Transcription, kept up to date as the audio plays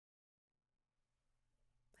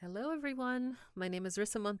Hello, everyone. My name is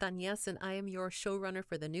Rissa Montañez, and I am your showrunner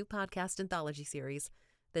for the new podcast anthology series,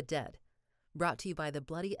 The Dead, brought to you by the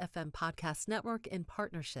Bloody FM Podcast Network in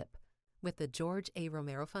partnership with the George A.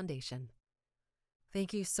 Romero Foundation.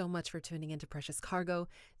 Thank you so much for tuning into Precious Cargo,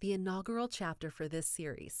 the inaugural chapter for this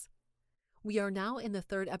series. We are now in the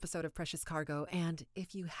third episode of Precious Cargo, and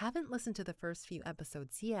if you haven't listened to the first few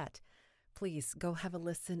episodes yet, please go have a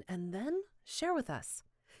listen and then share with us.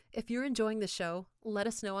 If you're enjoying the show, let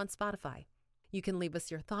us know on Spotify. You can leave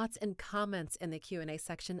us your thoughts and comments in the Q&A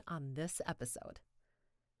section on this episode.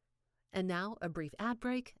 And now, a brief ad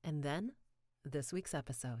break, and then this week's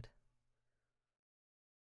episode.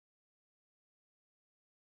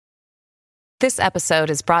 This episode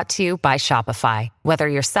is brought to you by Shopify. Whether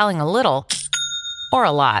you're selling a little or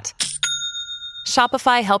a lot,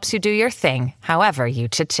 Shopify helps you do your thing, however you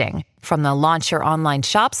cha-ching. From the launch your online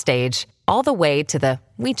shop stage, all the way to the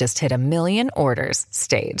we just hit 1 million orders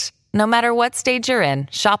stage. No matter what stage you're in,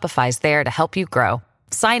 Shopify's there to help you grow.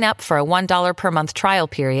 Sign up for a $1 per month trial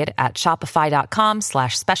period at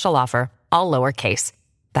shopify.com/special offer, all lowercase.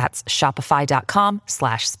 That's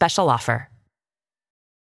shopify.com/special offer.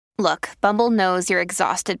 Look, Bumble knows you're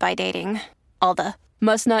exhausted by dating. All the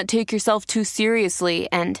must not take yourself too seriously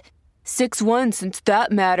and 6'1" since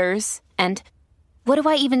that matters. And what do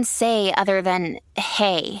I even say other than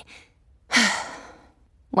hey?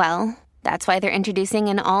 Well, that's why they're introducing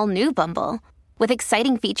an all-new Bumble, with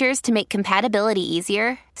exciting features to make compatibility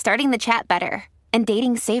easier, starting the chat better, and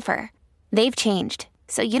dating safer. They've changed,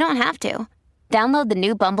 so you don't have to. Download the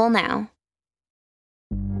new Bumble now.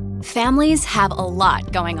 Families have a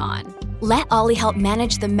lot going on. Let Ollie help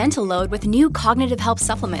manage the mental load with new cognitive help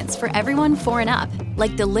supplements for everyone 4 and up,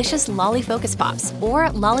 like delicious Lolly Focus Pops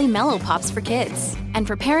or Lolly Mellow Pops for kids. And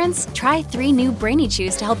for parents, try 3 new Brainy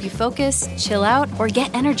Chews to help you focus, chill out, or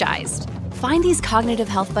get energized. Find these cognitive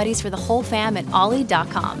health buddies for the whole fam at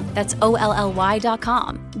ollie.com. That's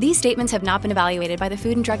OLLY.com. These statements have not been evaluated by the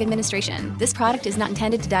Food and Drug Administration. This product is not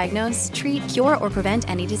intended to diagnose, treat, cure, or prevent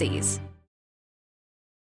any disease.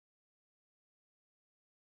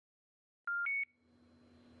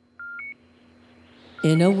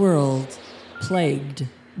 In a world plagued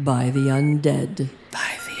by the undead.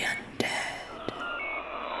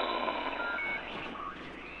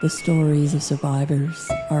 The stories of survivors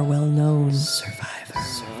are well known.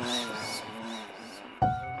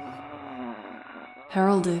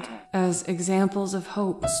 Heralded as examples of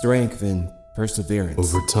hope, strength, and perseverance.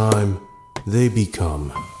 Over time, they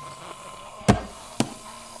become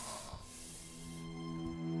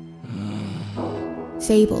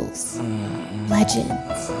fables,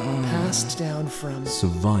 legends, passed down from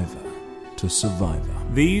survivor to survivor.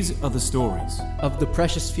 These are the stories of the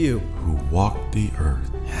precious few who walked the earth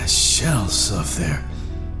as shells of their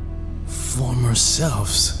former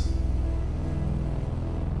selves.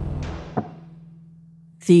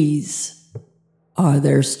 These are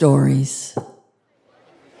their stories.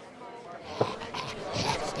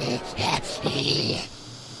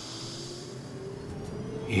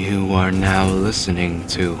 You are now listening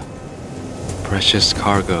to Precious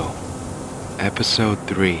Cargo, Episode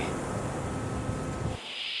 3.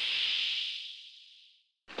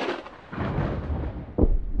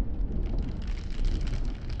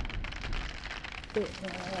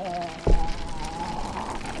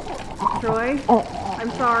 Troy,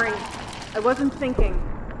 I'm sorry. I wasn't thinking.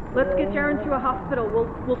 Let's get Jaren to a hospital.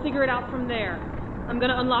 We'll figure it out from there. I'm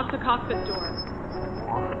gonna unlock the cockpit door.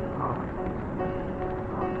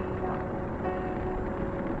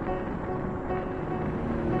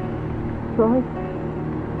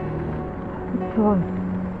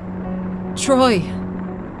 Troy.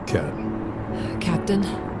 Cat. Captain.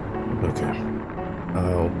 Okay.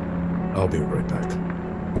 I'll be right back.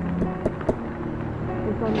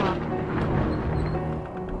 It's unlocked.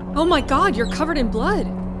 Oh my god, you're covered in blood.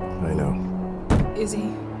 I know. Is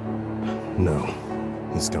he? No.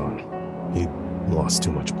 He's gone. He lost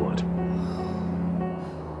too much blood.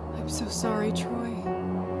 I'm so sorry, Troy.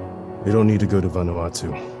 You don't need to go to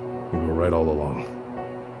Vanuatu. We were right all along.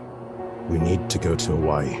 We need to go to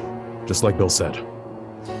Hawaii, just like Bill said.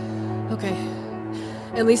 Okay.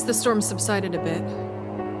 At least the storm subsided a bit.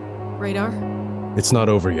 Radar? It's not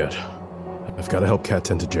over yet. I've got to help Kat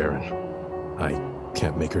tend to Jaren. I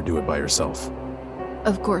can't make her do it by herself.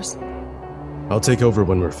 Of course. I'll take over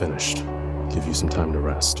when we're finished. Give you some time to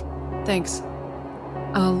rest. Thanks.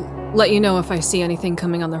 I'll let you know if I see anything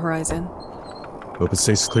coming on the horizon. Hope it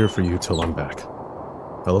stays clear for you till I'm back.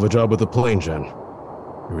 Hell of a job with the plane, Jen.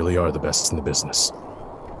 You really are the best in the business.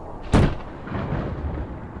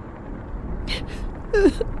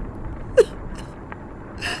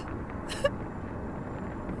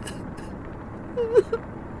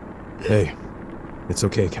 Hey, it's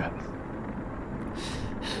okay, Kat.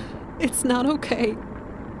 It's not okay.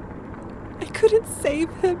 I couldn't save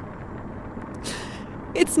him.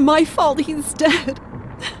 It's my fault he's dead.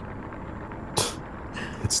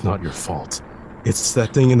 It's not your fault. It's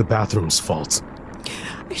that thing in the bathroom's fault.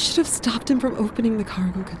 I should have stopped him from opening the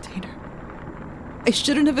cargo container. I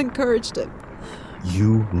shouldn't have encouraged him.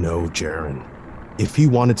 You know Jaren. If he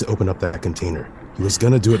wanted to open up that container, he was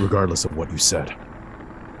gonna do it regardless of what you said.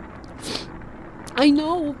 I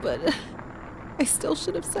know, but I still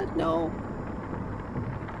should have said no.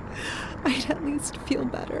 I'd at least feel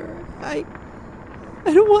better. I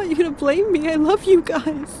don't want you to blame me. I love you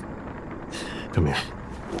guys. Come here.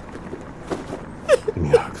 Give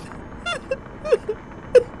me a hug.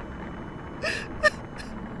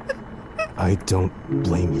 I don't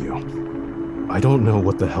blame you. I don't know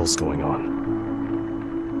what the hell's going on.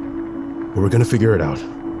 But we're gonna figure it out.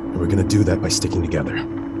 And we're gonna do that by sticking together.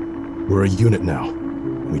 We're a unit now.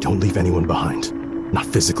 And we don't leave anyone behind. Not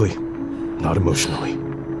physically, not emotionally.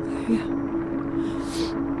 Yeah.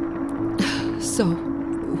 So,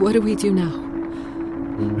 what do we do now?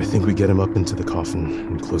 I think we get him up into the coffin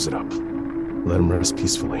and close it up. Let him rest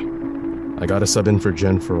peacefully. I gotta sub in for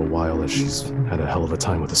Jen for a while as she's had a hell of a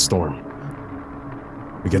time with the storm.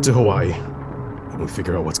 We get to Hawaii, and we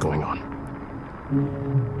figure out what's going on.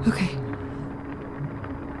 Okay.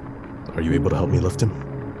 Are you able to help me lift him?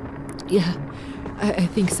 Yeah, I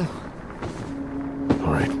think so.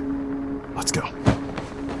 All right, let's go.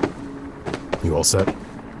 You all set?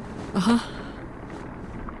 Uh-huh.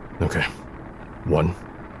 Okay. 1,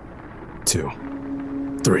 2,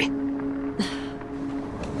 3.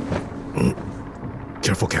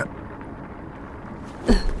 Careful, Kat.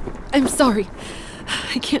 I'm sorry.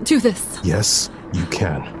 I can't do this. Yes, you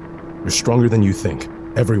can. You're stronger than you think.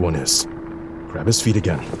 Everyone is. Grab his feet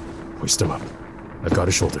again. Hoist him up. I've got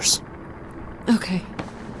his shoulders. Okay.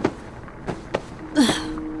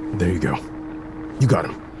 There you go. You got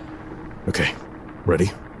him. Okay,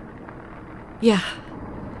 ready? Yeah.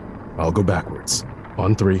 I'll go backwards.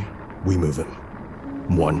 On 3, we move him.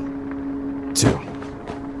 1,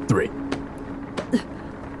 2, 3.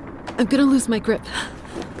 I'm gonna lose my grip.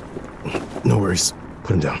 No worries.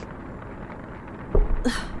 Put him down.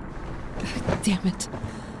 Damn it.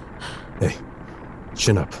 Hey,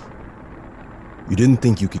 chin up. You didn't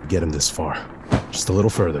think you could get him this far. Just a little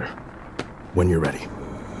further. When you're ready.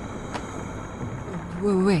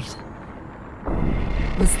 Wait.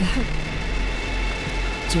 Was that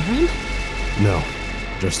Jaren? No,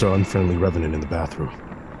 just our unfriendly revenant in the bathroom.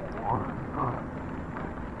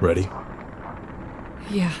 Ready?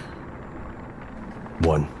 Yeah.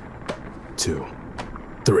 1, 2,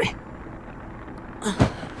 3.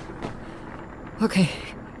 Okay,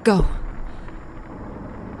 go.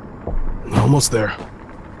 Almost there.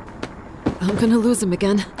 I'm gonna lose him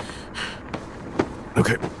again.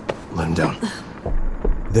 Okay, let him down.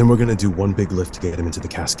 Then we're gonna do one big lift to get him into the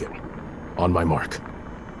casket. On my mark.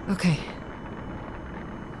 Okay.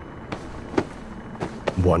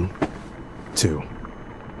 1, 2,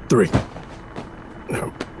 3.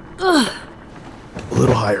 No. A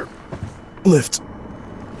little higher. Lift.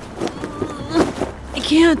 I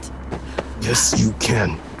can't. Yes, you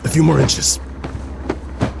can. A few more inches.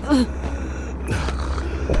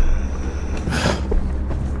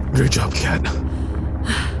 Great job, Kat.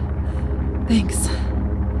 Thanks.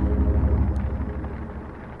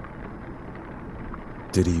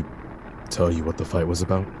 Did he tell you what the fight was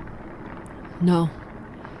about? No.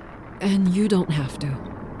 And you don't have to.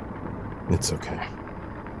 It's okay.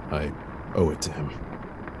 I owe it to him.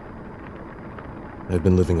 I've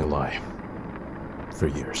been living a lie. For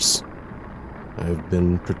years. I've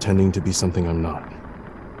been pretending to be something I'm not.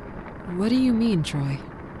 What do you mean, Troy?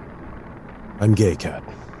 I'm gay, Kat.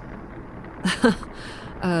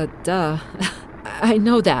 Duh. I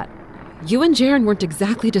know that. You and Jaren weren't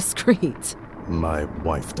exactly discreet. My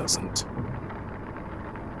wife doesn't.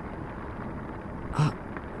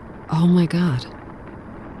 Oh my god.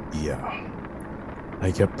 Yeah.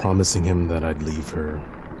 I kept promising him that I'd leave her,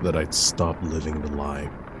 that I'd stop living the lie.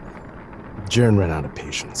 Jaren ran out of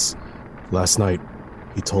patience. Last night,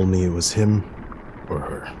 he told me it was him or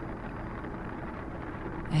her.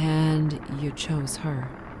 And you chose her.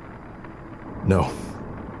 No.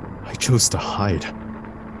 I chose to hide.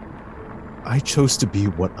 I chose to be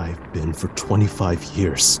what I've been for 25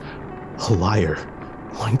 years. A liar.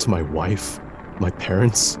 Lying to my wife, my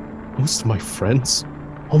parents, most of my friends,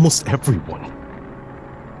 almost everyone.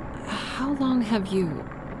 How long have you,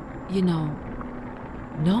 known?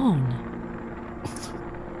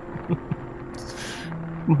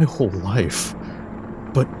 My whole life.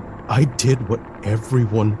 But I did what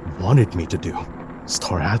everyone wanted me to do.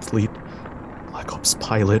 Star athlete, Black Ops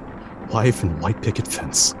pilot, wife and white picket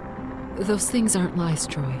fence. Those things aren't lies,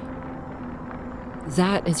 Troy.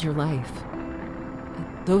 That is your life.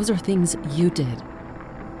 Those are things you did.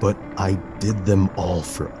 But I did them all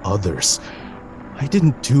for others. I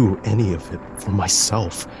didn't do any of it for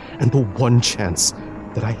myself, and the one chance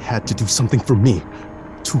that I had to do something for me,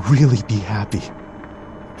 to really be happy.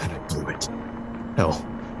 And I blew it. Hell,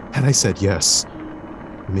 had I said yes,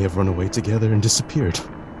 we may have run away together and disappeared.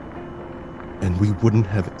 And we wouldn't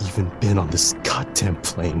have even been on this goddamn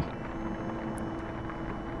plane.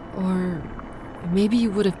 Or maybe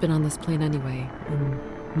you would have been on this plane anyway, and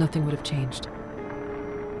nothing would have changed.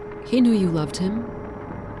 He knew you loved him.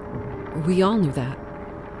 We all knew that.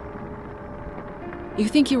 You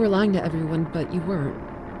think you were lying to everyone, but you weren't.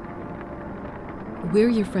 We're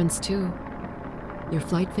your friends too. Your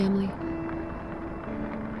flight family.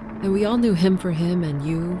 And we all knew him for him and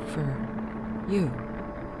you for you.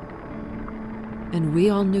 And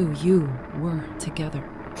we all knew you were together.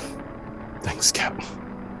 Thanks, Cap.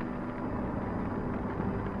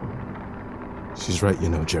 She's right, you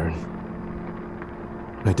know, Jaren.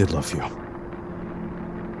 I did love you.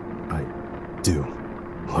 I do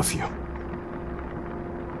love you.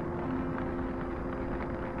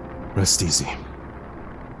 Rest easy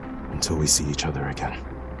until we see each other again.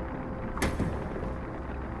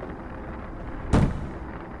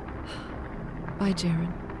 Bye,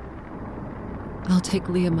 Jaren. I'll take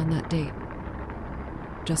Liam on that date.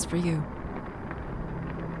 Just for you.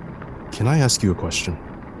 Can I ask you a question?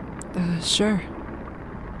 Sure.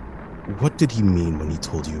 What did he mean when he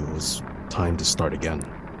told you it was time to start again?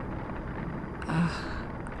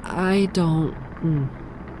 I don't...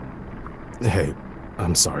 Hey,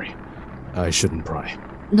 I'm sorry. I shouldn't pry.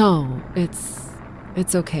 No,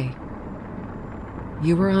 it's okay.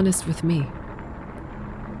 You were honest with me.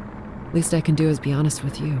 Least I can do is be honest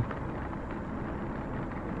with you.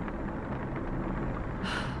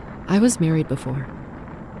 I was married before.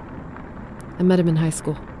 I met him in high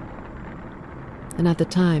school. And at the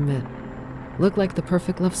time, it looked like the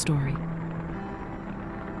perfect love story.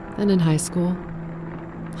 And in high school,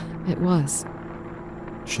 it was.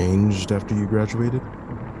 Changed after you graduated?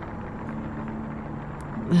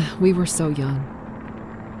 We were so young.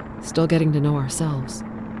 Still getting to know ourselves.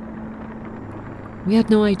 We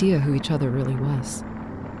had no idea who each other really was.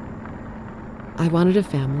 I wanted a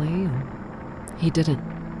family, and he didn't.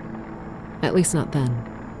 At least not then.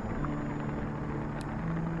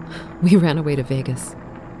 We ran away to Vegas.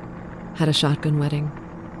 Had a shotgun wedding.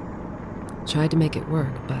 Tried to make it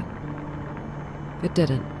work, but it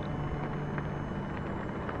didn't.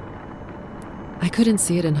 I couldn't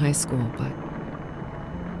see it in high school, but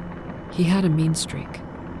he had a mean streak.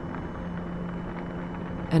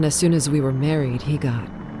 And as soon as we were married, he got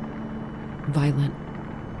violent.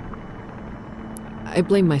 I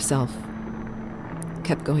blamed myself.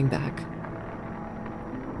 Kept going back.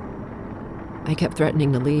 I kept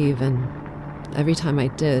threatening to leave, and every time I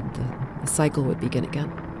did, the cycle would begin again.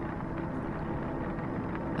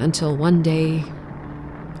 Until one day,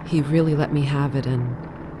 he really let me have it, and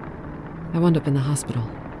I wound up in the hospital.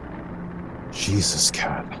 Jesus,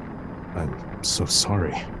 Kat. I'm so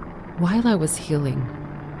sorry. While I was healing,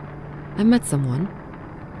 I met someone.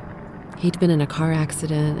 He'd been in a car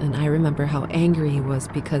accident, and I remember how angry he was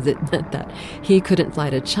because it meant that he couldn't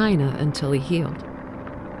fly to China until he healed.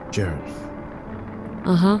 Jaren.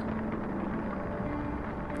 Uh-huh.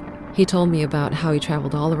 He told me about how he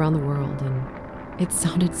traveled all around the world, and it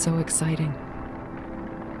sounded so exciting.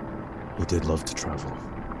 He did love to travel.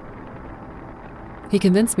 He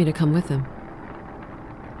convinced me to come with him.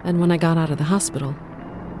 And when I got out of the hospital,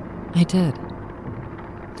 I did.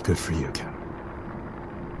 Good for you, Kat.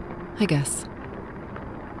 I guess.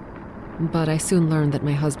 But I soon learned that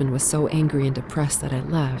my husband was so angry and depressed that I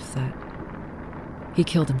left that he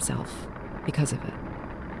killed himself because of it.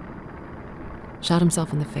 Shot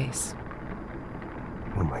himself in the face.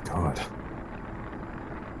 Oh my God.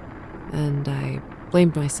 And I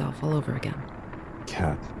blamed myself all over again.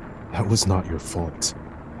 Kat, that was not your fault.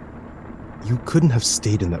 You couldn't have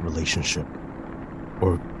stayed in that relationship.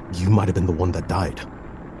 Or you might have been the one that died.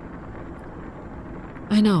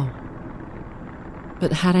 I know.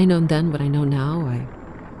 But had I known then what I know now,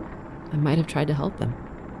 I might have tried to help him.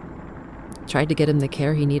 Tried to get him the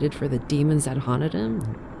care he needed for the demons that haunted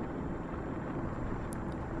him.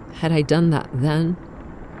 Had I done that then,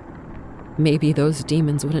 maybe those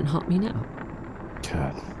demons wouldn't haunt me now.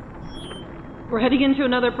 Kat. We're heading into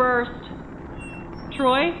another burst.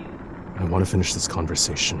 Troy? I want to finish this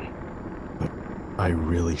conversation, but I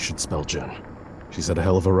really should spell Jen. She's had a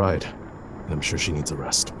hell of a ride, and I'm sure she needs a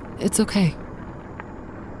rest. It's okay.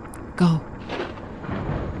 Go.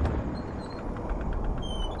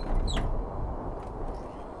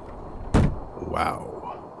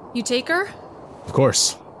 Wow. You take her? Of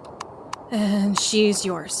course. And she's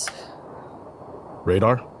yours.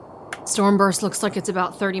 Radar? Stormburst looks like it's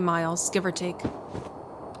about 30 miles, give or take.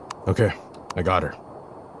 Okay, I got her.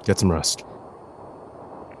 Get some rest.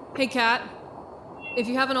 Hey, Kat. If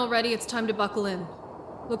you haven't already, it's time to buckle in.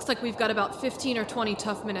 Looks like we've got about 15 or 20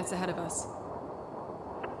 tough minutes ahead of us.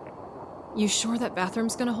 You sure that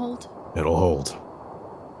bathroom's gonna hold? It'll hold.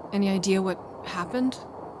 Any idea what happened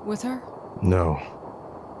with her? No,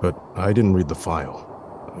 but I didn't read the file.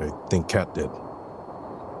 I think Kat did.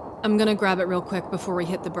 I'm gonna grab it real quick before we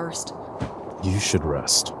hit the burst. You should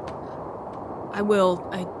rest. I will.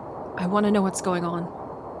 I want to know what's going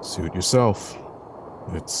on. Suit yourself.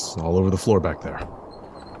 It's all over the floor back there.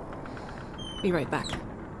 Be right back.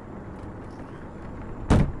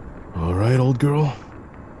 All right, old girl.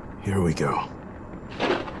 Here we go.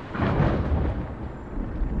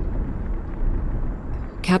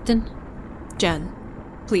 Captain? Jen,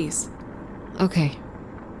 please. Okay.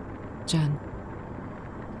 Jen.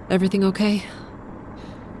 Everything okay?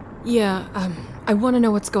 Yeah, I want to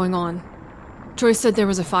know what's going on. Troy said there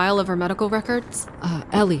was a file of her medical records.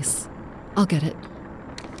 Ellie's. I'll get it.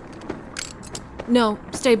 No,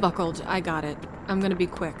 stay buckled. I got it. I'm gonna be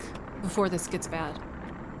quick, before this gets bad.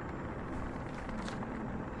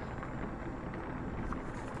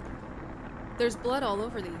 There's blood all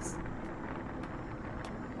over these.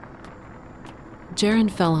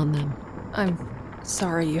 Jaren fell on them. I'm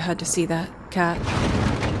sorry you had to see that, Kat.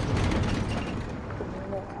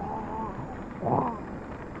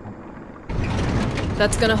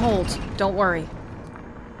 That's gonna hold. Don't worry.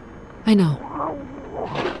 I know.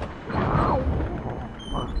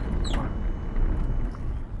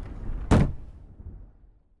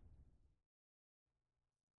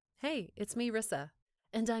 Hey, it's me, Rissa,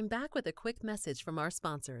 and I'm back with a quick message from our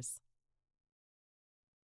sponsors.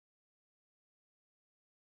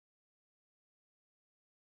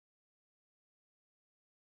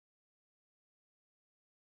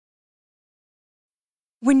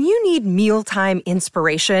 When you need mealtime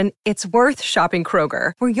inspiration, it's worth shopping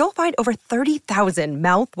Kroger, where you'll find over 30,000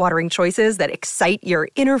 mouth-watering choices that excite your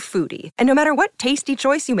inner foodie. And no matter what tasty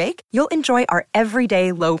choice you make, you'll enjoy our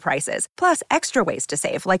everyday low prices, plus extra ways to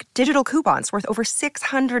save, like digital coupons worth over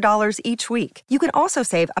 $600 each week. You can also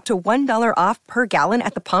save up to $1 off per gallon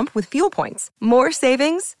at the pump with fuel points. More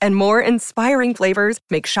savings and more inspiring flavors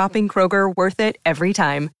make shopping Kroger worth it every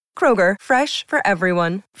time. Kroger, fresh for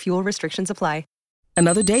everyone. Fuel restrictions apply.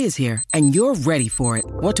 Another day is here, and you're ready for it.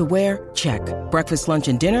 What to wear? Check. Breakfast, lunch,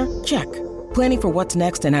 and dinner? Check. Planning for what's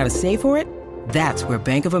next and how to save for it? That's where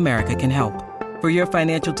Bank of America can help. For your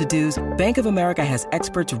financial to-dos, Bank of America has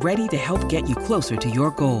experts ready to help get you closer to your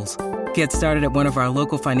goals. Get started at one of our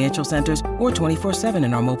local financial centers or 24/7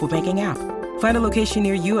 in our mobile banking app. Find a location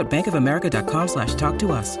near you at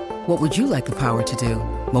bankofamerica.com/talktous. What would you like the power to do?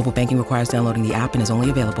 Mobile banking requires downloading the app and is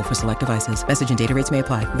only available for select devices. Message and data rates may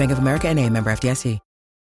apply. Bank of America N.A., member FDIC.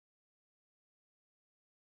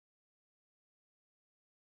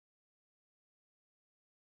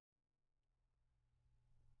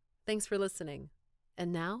 Thanks for listening.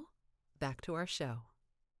 And now, back to our show.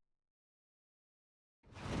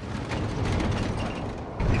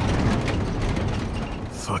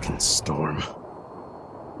 Fucking storm.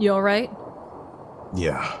 You all right?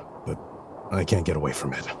 Yeah, but I can't get away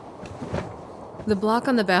from it. The block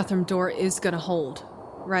on the bathroom door is gonna hold,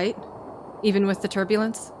 right? Even with the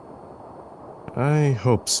turbulence? I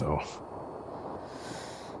hope so.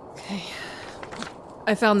 Okay.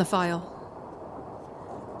 I found the file.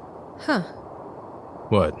 Huh.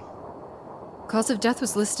 What? Cause of death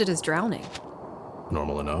was listed as drowning.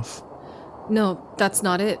 Normal enough? No, that's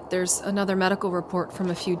not it. There's another medical report from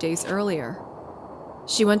a few days earlier.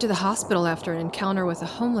 She went to the hospital after an encounter with a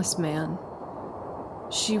homeless man.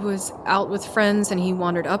 She was out with friends and he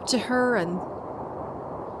wandered up to her and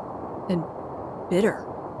bit her.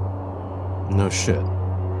 No shit.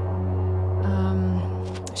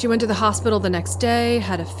 She went to the hospital the next day,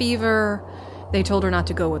 had a fever. They told her not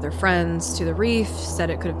to go with her friends to the reef, said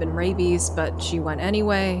it could have been rabies, but she went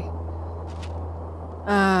anyway.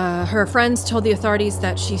 Her friends told the authorities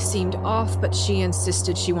that she seemed off, but she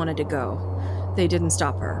insisted she wanted to go. They didn't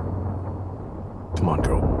stop her. Come on,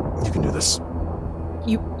 girl. You can do this.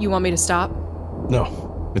 You want me to stop?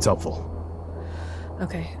 No, it's helpful.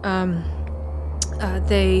 Okay,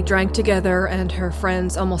 they drank together and her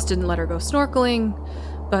friends almost didn't let her go snorkeling.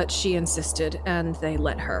 but she insisted, and they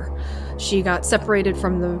let her. She got separated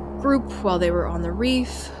from the group while they were on the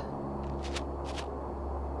reef.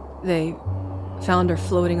 They found her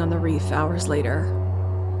floating on the reef hours later.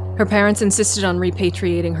 Her parents insisted on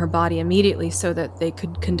repatriating her body immediately so that they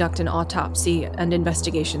could conduct an autopsy and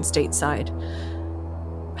investigation stateside.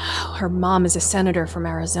 Her mom is a senator from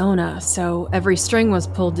Arizona, so every string was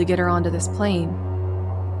pulled to get her onto this plane.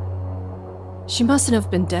 She mustn't have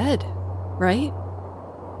been dead, right?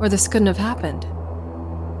 Or this couldn't have happened.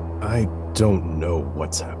 I don't know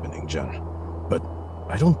what's happening, Jen, but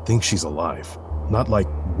I don't think she's alive. Not like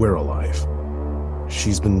we're alive.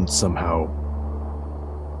 She's been somehow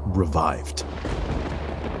revived.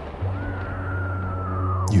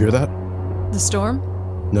 You hear that? The storm?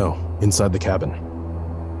 No, inside the cabin.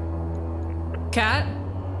 Kat?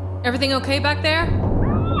 Everything okay back there?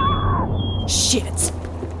 Shit!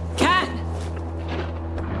 Kat!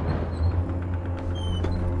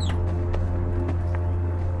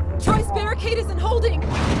 Troy's barricade isn't holding!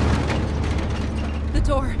 The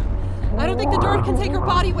door. I don't think the door can take her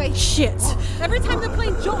body weight. Shit! Every time the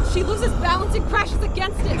plane jolts, she loses balance and crashes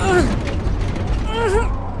against it.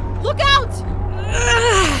 Look out!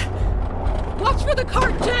 Watch for the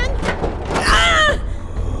cart, Jen!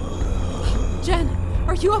 Jen,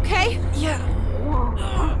 are you okay? Yeah.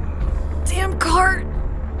 Damn cart!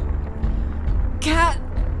 Kat!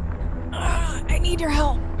 I need your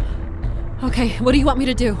help. Okay, what do you want me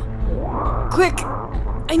to do? Quick!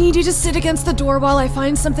 I need you to sit against the door while I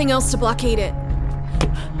find something else to blockade it.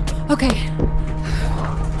 Okay.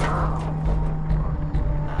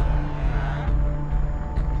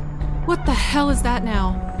 What the hell is that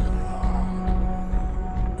now?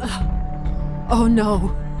 Oh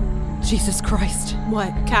no. Jesus Christ.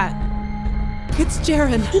 What, Kat? It's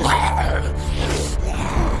Jaren.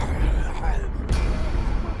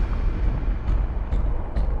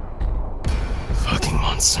 Fucking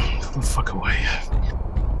monsoon. Get the fuck away.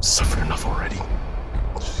 I've suffered enough already.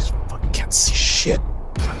 I just fucking can't see shit.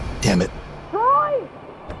 God damn it. Troy!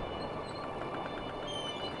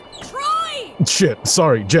 Troy! Shit,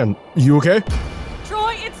 sorry, Jen. You okay?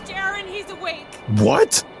 Troy, it's Jaren. He's awake.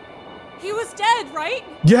 What? He was dead, right?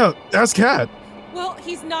 Yeah, ask Kat. Well,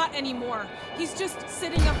 he's not anymore. He's just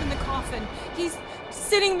sitting up in the coffin. He's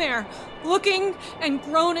sitting there, looking and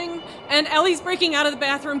groaning, and Ellie's breaking out of the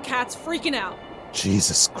bathroom. Kat's freaking out.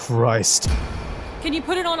 Jesus Christ. Can you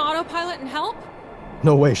put it on autopilot and help?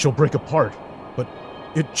 No way, she'll break apart. But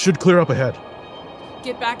it should clear up ahead.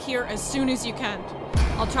 Get back here as soon as you can.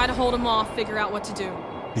 I'll try to hold him off, figure out what to do.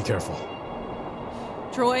 Be careful.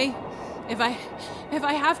 Troy, if I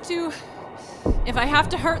have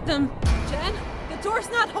to hurt them. Jen, the door's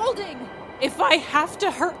not holding. If I have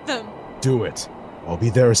to hurt them. Do it. I'll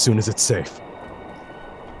be there as soon as it's safe.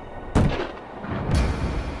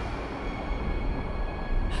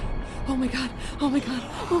 Oh my god, oh my god,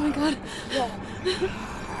 oh my god.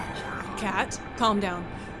 Kat, calm down.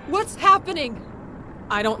 What's happening?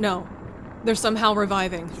 I don't know. They're somehow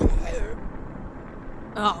reviving.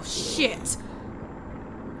 Oh, shit.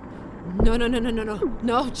 No.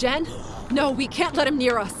 No, Jen. No, we can't let him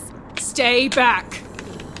near us. Stay back.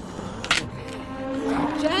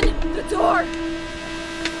 Jen, the door.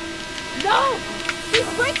 No! He's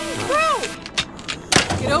breaking through!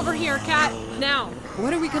 Get over here, Kat, now.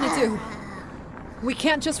 What are we gonna do? We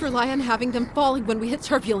can't just rely on having them falling when we hit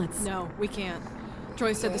turbulence. No, we can't.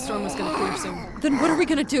 Troy said the storm was gonna clear soon. Then what are we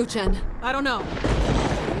gonna do, Jen? I don't know.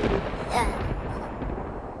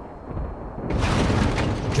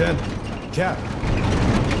 Jen! Kat!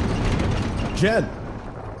 Jen!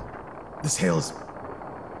 This hail is...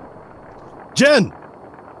 Jen!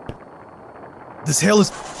 This hail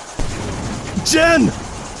is... Jen!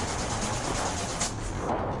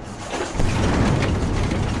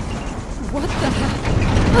 What the hell?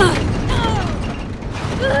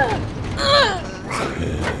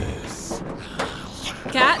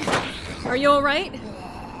 Kat, are you alright?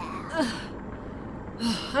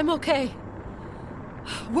 I'm okay.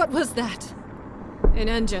 What was that? An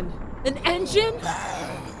engine. An engine?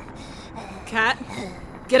 Kat,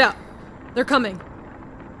 get up. They're coming.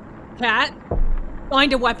 Kat,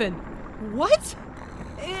 find a weapon. What?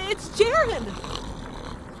 It's Jaren!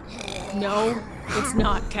 No, it's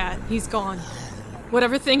not, Kat. He's gone.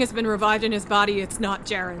 Whatever thing has been revived in his body, it's not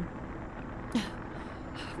Jaren.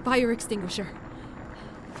 Fire extinguisher.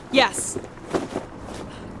 Yes.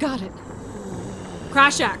 Got it.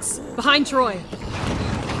 Crash axe, behind Troy.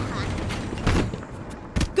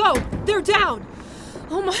 Go! They're down!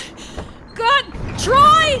 Oh my God!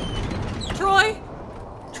 Troy! Troy?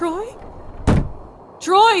 Troy?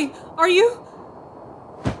 Troy, are you...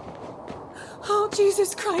 Oh,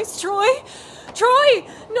 Jesus Christ, Troy! Troy!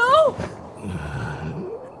 No!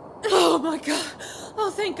 Oh my God.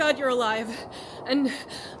 Oh, thank God you're alive. And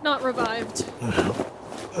not revived.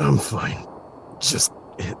 I'm fine. Just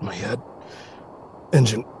hit my head.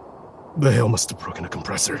 Engine. The hail must have broken a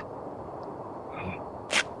compressor.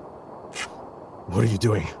 What are you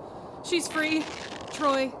doing? She's free,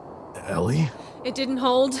 Troy. Ellie? It didn't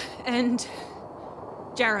hold, and...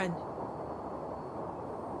 Jaren.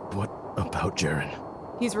 What about Jaren?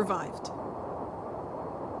 He's revived.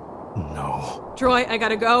 No. Troy, I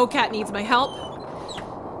gotta go. Kat needs my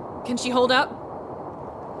help. Can she hold up?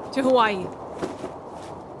 To Hawaii.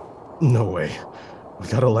 No way. We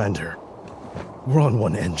gotta land her. We're on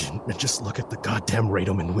one engine, and just look at the goddamn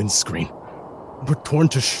radome and windscreen. We're torn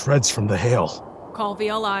to shreds from the hail. Call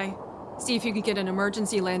VLI. See if you can get an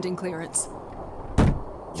emergency landing clearance.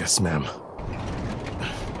 Yes, ma'am.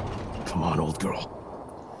 Come on, old girl.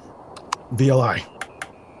 VLI.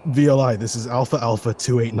 VLI, this is Alpha Alpha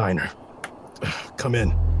 289er. Come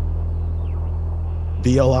in.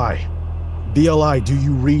 VLI. VLI, do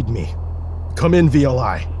you read me? Come in,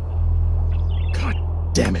 VLI. God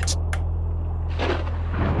damn it.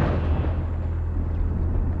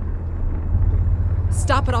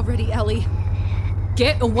 Stop it already, Ellie.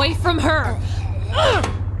 Get away from her! I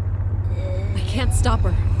can't stop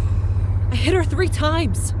her. I hit her 3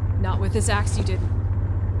 times. Not with this axe you didn't.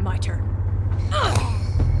 My turn.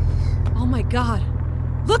 Oh my God.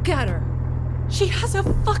 Look at her. She has a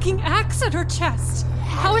fucking axe at her chest.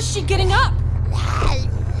 How is she getting up?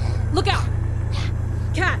 Look out!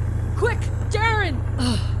 Kat, quick! Jaren!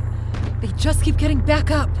 They just keep getting back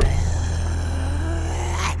up.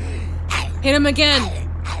 Hit him again!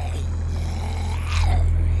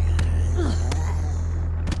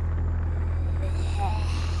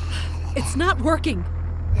 It's not working.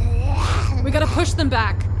 We gotta push them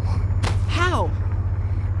back. How?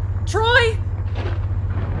 Troy!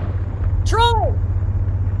 Troy!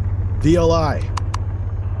 VLI.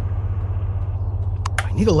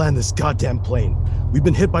 I need to land this goddamn plane. We've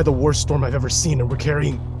been hit by the worst storm I've ever seen, and we're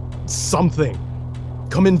carrying something.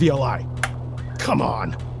 Come in, VLI. Come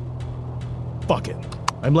on. Fuck it.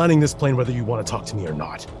 I'm landing this plane whether you want to talk to me or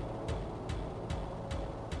not.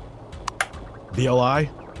 VLI?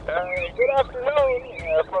 Good afternoon,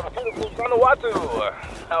 from beautiful Vanuatu.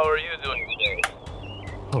 How are you doing today?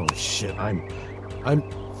 Holy shit, I'm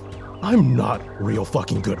not real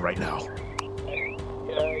fucking good right now.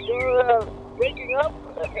 You're waking up?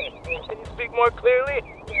 Can you speak more clearly?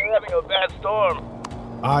 You're having a bad storm.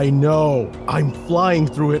 I know. I'm flying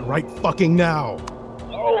through it right fucking now.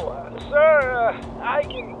 Oh, sir, I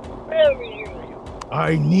can barely hear you.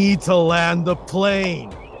 I need to land the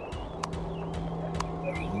plane.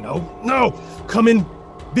 No! Come in,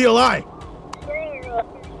 VLI!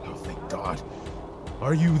 Oh, thank God.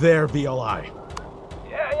 Are you there, VLI?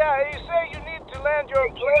 Yeah, you say you need to land your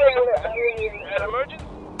plane at emergency?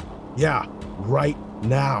 Yeah, right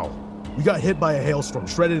now. We got hit by a hailstorm,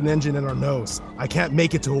 shredded an engine in our nose. I can't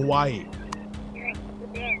make it to Hawaii.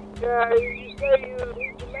 Yeah, you say you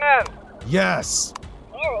need to land? Yes.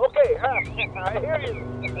 Oh, okay, I hear you.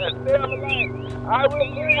 Stay on the line. I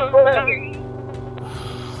will hear you.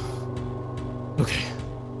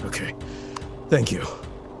 Okay. Thank you.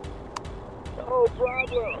 No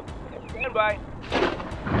problem. Stand by.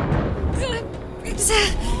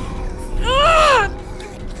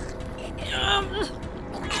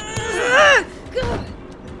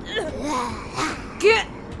 Get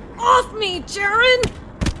off me, Jaren!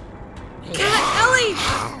 Kat, Ellie!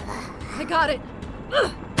 I got it.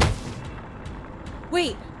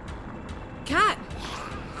 Wait. Kat!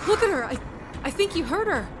 Look at her. I think you hurt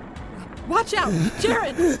her. Watch out,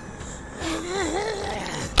 Jaren!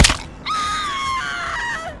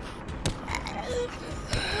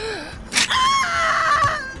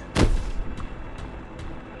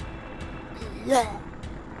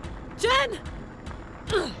 Jen!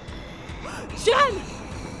 Jen!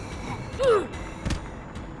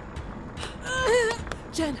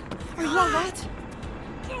 Jen, are you all right?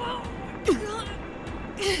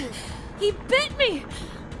 He bit me!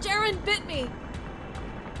 Jaren bit me!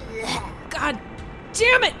 God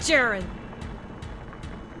damn it, Jaren!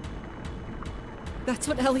 That's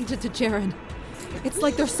what Ellie did to Jaren. It's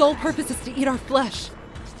like their sole purpose is to eat our flesh.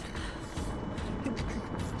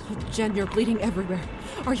 Jen, you're bleeding everywhere.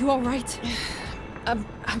 Are you all right? I'm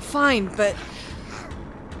fine, but...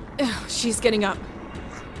 she's getting up.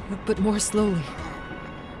 But more slowly.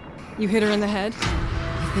 You hit her in the head?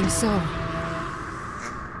 I think so.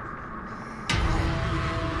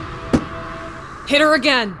 Hit her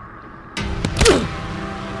again!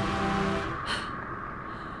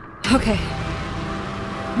 Okay,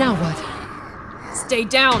 Now what? Stay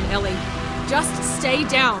down, Ellie. Just stay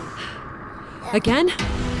down. Again?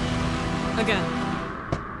 Again.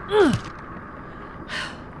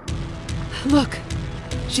 Look,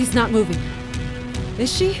 she's not moving.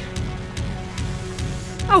 Is she?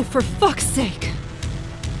 Oh, for fuck's sake!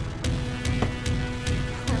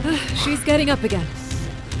 She's getting up again.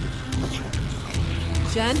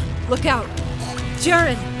 Jen, look out!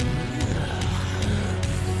 Jaren!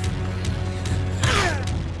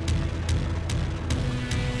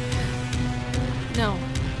 No.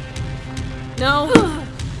 No!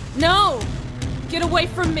 No! Get away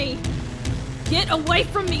from me! Get away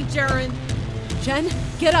from me, Jaren! Jen,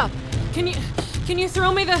 get up! Can you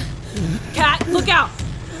throw me the... Cat, look out!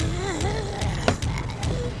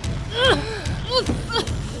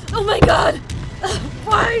 Oh my god!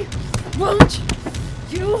 Why won't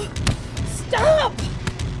you stop?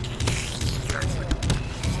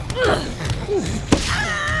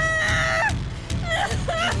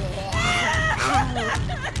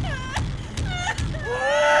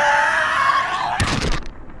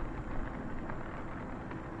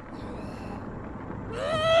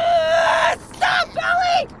 Stop,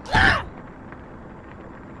 Ellie!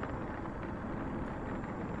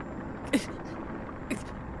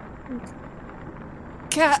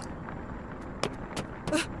 Cat!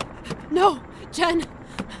 No! Jen!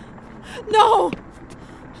 No!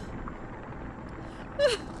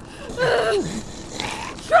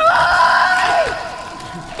 Try!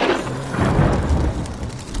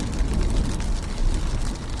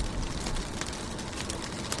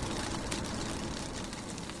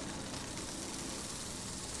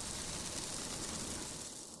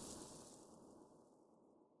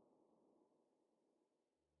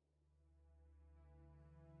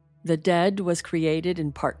 The Dead was created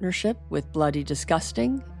in partnership with Bloody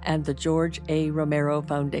Disgusting and the George A. Romero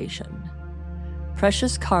Foundation.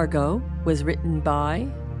 Precious Cargo was written by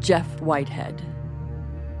Jeff Whitehead.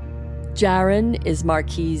 Jaren is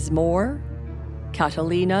Marquise Moore.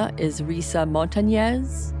 Catalina is Risa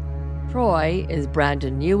Montañez. Troy is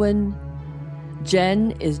Brandon Ewan.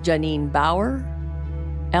 Jen is Janine Bauer.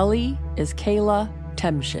 Ellie is Kayla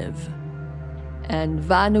Temshiv. And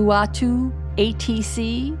Vanuatu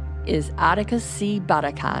ATC is Atticus C.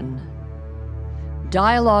 Barakan.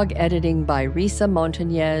 Dialogue editing by Risa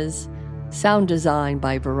Montañez. Sound design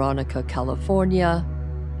by Veronica California.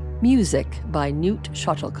 Music by Newt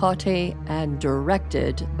Shuttlecote and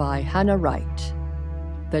directed by Hannah Wright.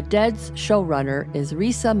 The Dead's showrunner is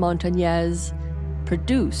Risa Montañez.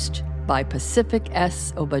 Produced by Pacific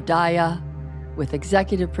S. Obadiah, with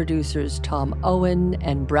executive producers Tom Owen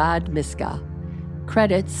and Brad Miska.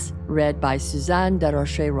 Credits read by Suzanne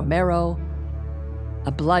DeRoche Romero,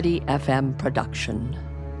 a Bloody FM production.